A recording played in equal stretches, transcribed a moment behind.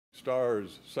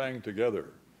stars sang together,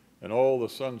 and all the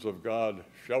sons of God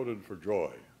shouted for joy.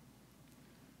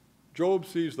 Job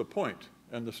sees the point,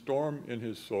 and the storm in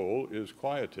his soul is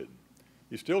quieted.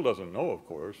 He still doesn't know, of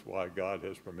course, why God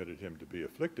has permitted him to be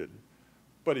afflicted,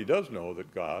 but he does know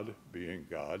that God, being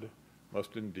God,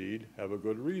 must indeed have a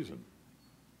good reason.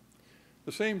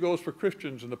 The same goes for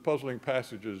Christians in the puzzling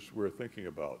passages we're thinking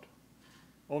about.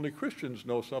 Only Christians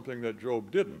know something that Job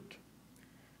didn't.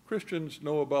 Christians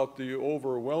know about the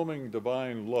overwhelming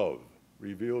divine love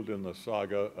revealed in the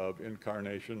saga of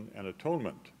incarnation and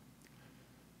atonement.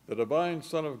 The divine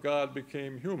Son of God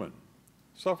became human,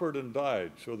 suffered and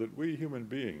died so that we human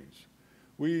beings,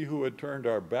 we who had turned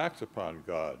our backs upon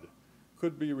God,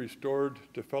 could be restored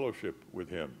to fellowship with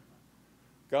him.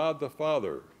 God the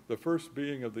Father, the first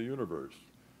being of the universe,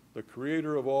 the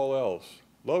creator of all else,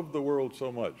 loved the world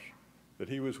so much that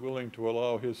he was willing to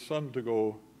allow his Son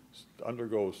to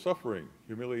undergo suffering,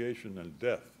 humiliation, and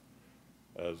death.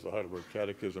 As the Heidelberg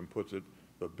Catechism puts it,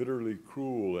 the bitterly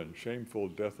cruel and shameful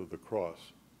death of the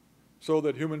cross, so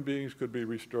that human beings could be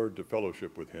restored to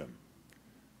fellowship with him.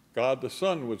 God the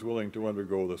Son was willing to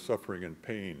undergo the suffering and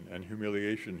pain and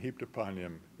humiliation heaped upon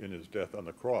him in his death on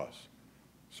the cross,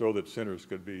 so that sinners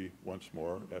could be once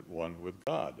more at one with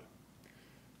God.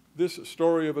 This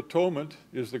story of atonement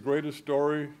is the greatest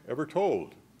story ever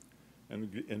told,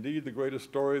 and indeed the greatest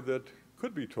story that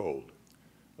could be told.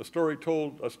 A story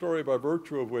by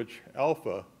virtue of which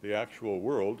Alpha, the actual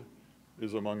world,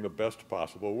 is among the best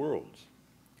possible worlds.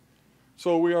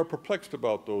 So we are perplexed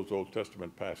about those Old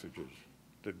Testament passages.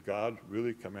 Did God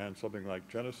really command something like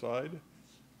genocide?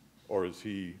 Or is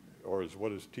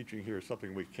what is teaching here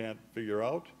something we can't figure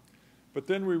out? But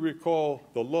then we recall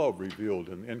the love revealed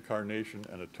in incarnation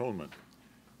and atonement,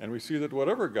 and we see that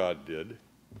whatever God did,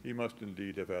 he must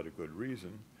indeed have had a good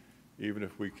reason, even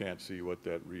if we can't see what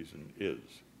that reason is.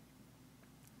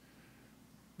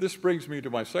 This brings me to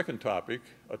my second topic,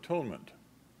 atonement.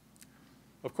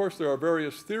 Of course, there are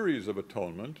various theories of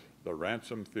atonement: the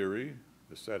ransom theory,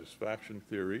 the satisfaction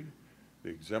theory, the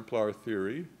exemplar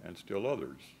theory, and still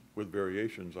others, with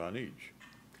variations on each.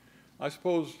 I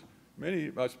suppose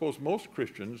most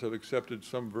Christians have accepted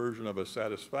some version of a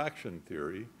satisfaction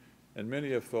theory, and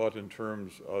many have thought in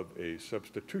terms of a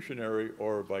substitutionary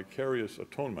or vicarious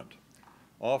atonement,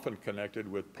 often connected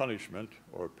with punishment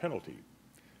or penalty.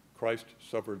 Christ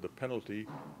suffered the penalty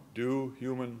due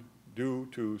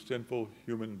to sinful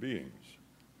human beings.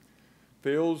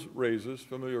 Fales raises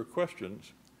familiar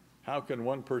questions. How can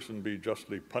one person be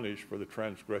justly punished for the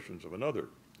transgressions of another?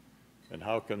 And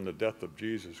how can the death of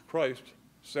Jesus Christ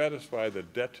satisfy the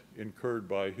debt incurred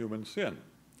by human sin?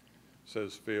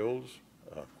 Says Fales,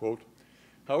 quote,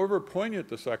 "However poignant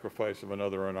the sacrifice of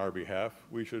another on our behalf,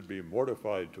 we should be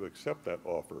mortified to accept that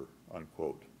offer,"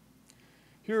 unquote.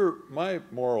 Here, my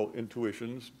moral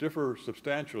intuitions differ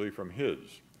substantially from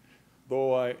his.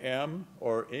 Though I am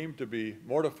or aim to be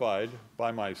mortified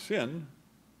by my sin,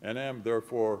 and am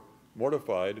therefore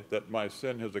mortified that my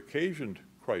sin has occasioned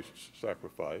Christ's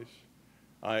sacrifice,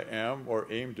 I am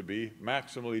or aim to be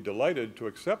maximally delighted to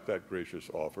accept that gracious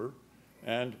offer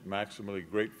and maximally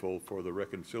grateful for the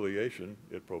reconciliation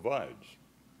it provides.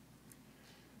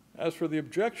 As for the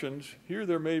objections, here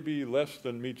there may be less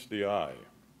than meets the eye.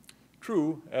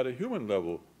 True, at a human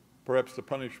level, perhaps the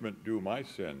punishment due my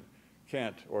sin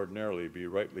can't ordinarily be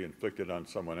rightly inflicted on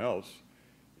someone else,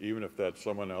 even if that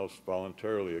someone else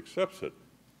voluntarily accepts it.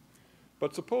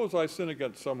 But suppose I sin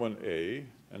against someone A,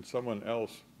 and someone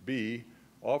else, B,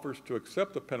 offers to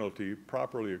accept the penalty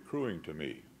properly accruing to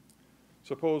me.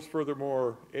 Suppose,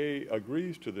 furthermore, A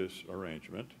agrees to this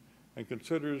arrangement and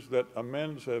considers that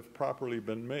amends have properly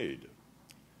been made.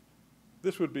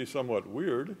 This would be somewhat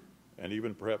weird, and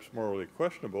even perhaps morally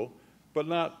questionable, but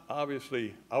not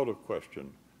obviously out of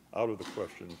the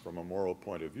question from a moral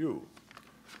point of view.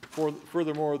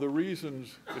 Furthermore, the reason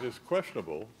it is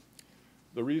questionable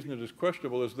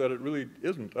is that it really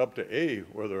isn't up to A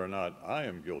whether or not I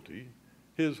am guilty.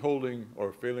 His holding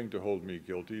or failing to hold me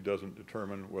guilty doesn't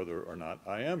determine whether or not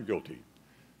I am guilty.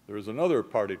 There is another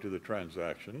party to the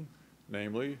transaction,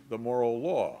 namely the moral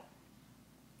law.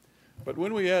 But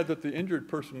when we add that the injured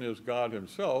person is God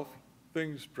himself,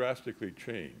 things drastically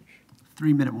change.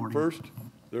 3-minute warning. First,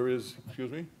 there is,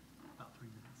 excuse me? About 3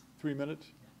 minutes. 3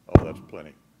 minutes? Oh, that's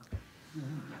plenty.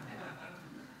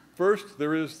 First,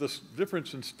 there is this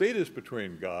difference in status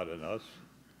between God and us.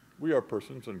 We are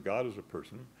persons and God is a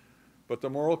person, but the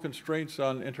moral constraints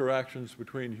on interactions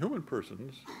between human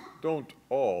persons don't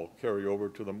all carry over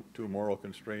to moral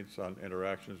constraints on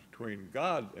interactions between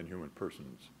God and human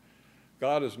persons.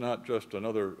 God is not just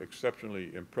another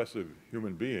exceptionally impressive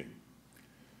human being.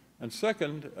 And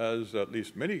second, as at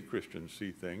least many Christians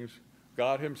see things,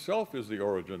 God himself is the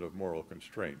origin of moral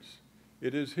constraints.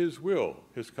 It is his will,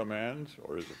 his commands,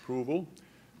 or his approval,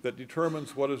 that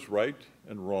determines what is right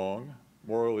and wrong,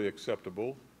 morally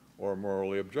acceptable, or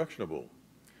morally objectionable.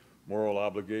 Moral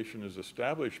obligation is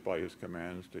established by his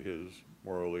commands to his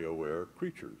morally aware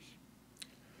creatures.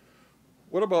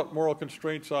 What about moral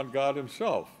constraints on God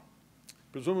himself?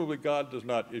 Presumably, God does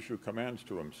not issue commands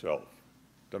to himself.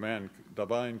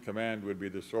 Divine command would be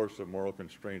the source of moral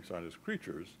constraints on his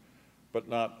creatures, but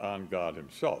not on God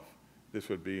himself. This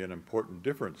would be an important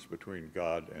difference between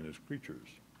God and his creatures.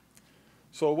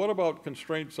 So what about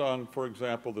constraints on, for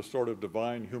example, the sort of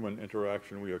divine-human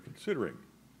interaction we are considering?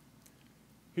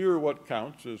 Here, what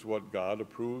counts is what God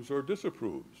approves or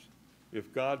disapproves.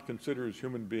 If God considers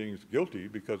human beings guilty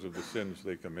because of the sins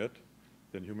they commit,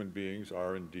 then human beings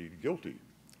are indeed guilty.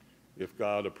 If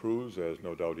God approves, as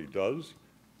no doubt he does,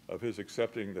 of his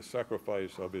accepting the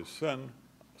sacrifice of his Son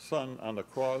on the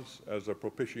cross as a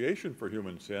propitiation for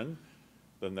human sin,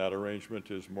 then that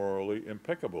arrangement is morally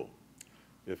impeccable.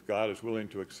 If God is willing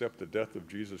to accept the death of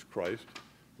Jesus Christ,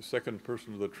 the second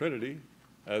person of the Trinity,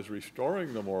 as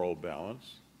restoring the moral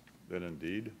balance, then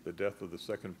indeed the death of the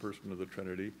second person of the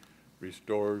Trinity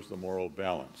restores the moral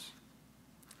balance.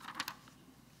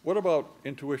 What about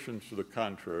intuitions to the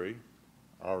contrary,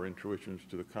 our intuitions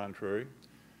to the contrary?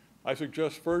 I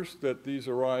suggest first that these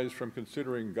arise from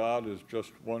considering God as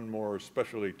just one more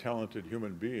specially talented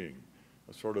human being,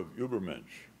 a sort of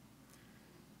Übermensch.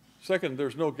 Second,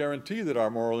 there's no guarantee that our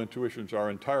moral intuitions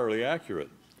are entirely accurate.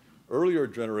 Earlier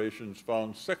generations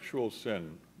found sexual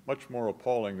sin much more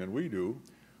appalling than we do.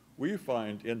 We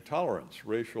find intolerance,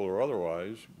 racial or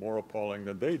otherwise, more appalling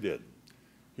than they did.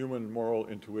 Human moral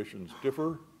intuitions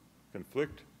differ,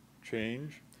 conflict,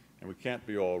 change, and we can't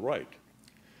be all right.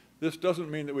 This doesn't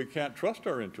mean that we can't trust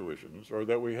our intuitions or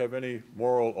that we have any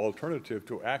moral alternative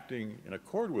to acting in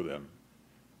accord with them,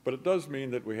 but it does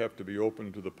mean that we have to be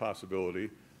open to the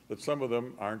possibility that some of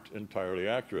them aren't entirely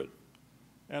accurate.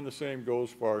 And the same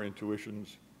goes for our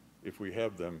intuitions, if we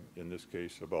have them, in this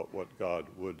case, about what God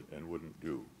would and wouldn't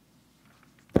do.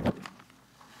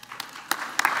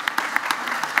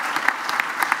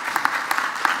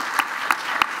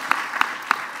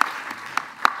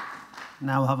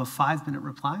 Now we'll have a 5-minute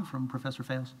reply from Professor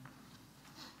Fales.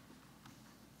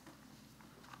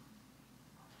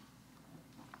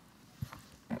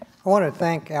 I want to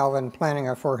thank Alvin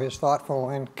Plantinga for his thoughtful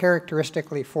and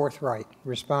characteristically forthright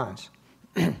response.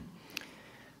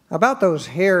 About those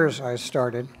hairs I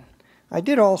started, I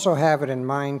did also have it in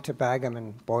mind to bag them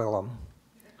and boil them.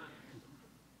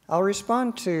 I'll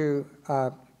respond to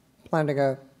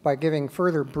Plantinga by giving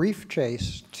further brief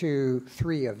chase to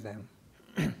 3 of them.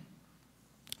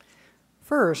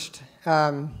 First,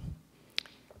 Plantinga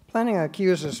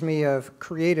accuses me of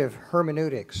creative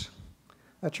hermeneutics,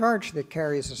 a charge that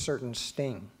carries a certain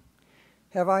sting.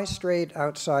 Have I strayed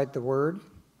outside the word?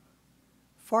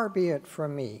 Far be it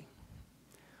from me.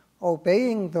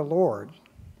 Obeying the Lord,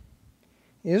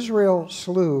 Israel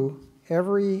slew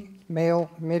every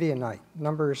male Midianite,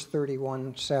 Numbers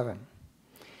 31:7,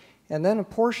 and then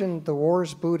apportioned the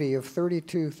war's booty of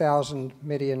 32,000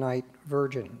 Midianite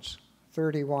virgins,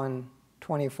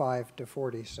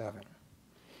 31:25-47.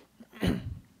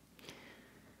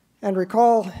 And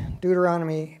recall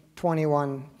Deuteronomy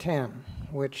 21:10,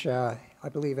 which I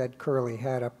believe Ed Curley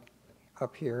had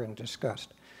up here and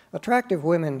discussed. Attractive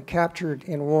women captured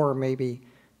in war may be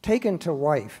taken to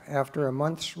wife after a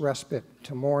month's respite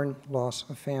to mourn loss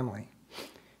of family.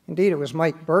 Indeed, it was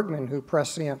Mike Bergman who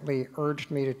presciently urged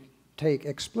me to take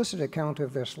explicit account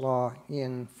of this law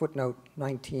in footnote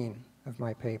 19 of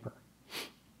my paper.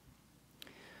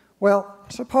 Well,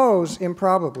 suppose,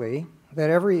 improbably, that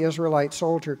every Israelite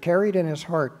soldier carried in his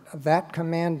heart that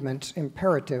commandment's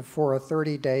imperative for a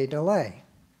 30-day delay.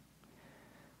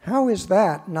 How is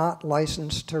that not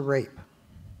license to rape?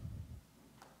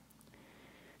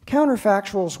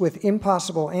 Counterfactuals with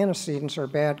impossible antecedents are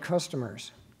bad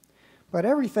customers. But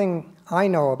everything I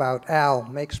know about Al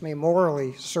makes me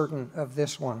morally certain of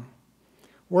this one.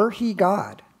 Were he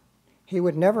God, he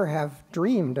would never have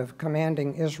dreamed of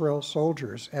commanding Israel's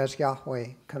soldiers as Yahweh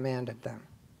commanded them.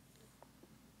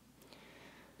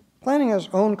 Plantinga's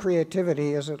own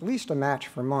creativity is at least a match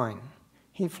for mine.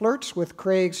 He flirts with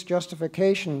Craig's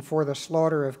justification for the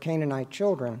slaughter of Canaanite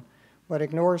children, but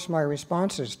ignores my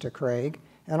responses to Craig,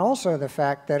 and also the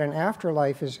fact that an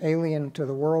afterlife is alien to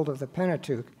the world of the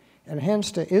Pentateuch, and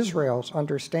hence to Israel's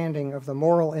understanding of the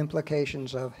moral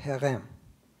implications of herem.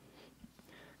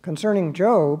 Concerning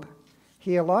Job,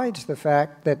 He elides the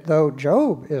fact that though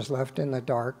Job is left in the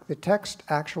dark, the text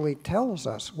actually tells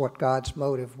us what God's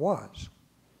motive was.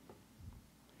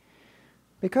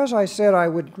 Because I said I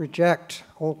would reject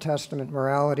Old Testament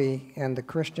morality and the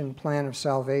Christian plan of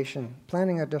salvation,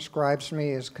 Plantinga describes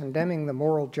me as condemning the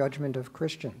moral judgment of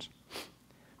Christians.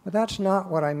 But that's not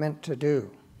what I meant to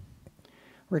do.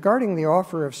 Regarding the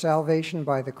offer of salvation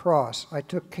by the cross, I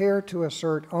took care to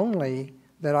assert only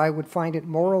that I would find it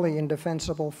morally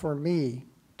indefensible for me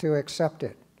to accept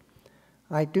it.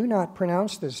 I do not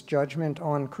pronounce this judgment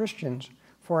on Christians,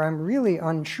 for I'm really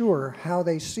unsure how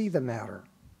they see the matter.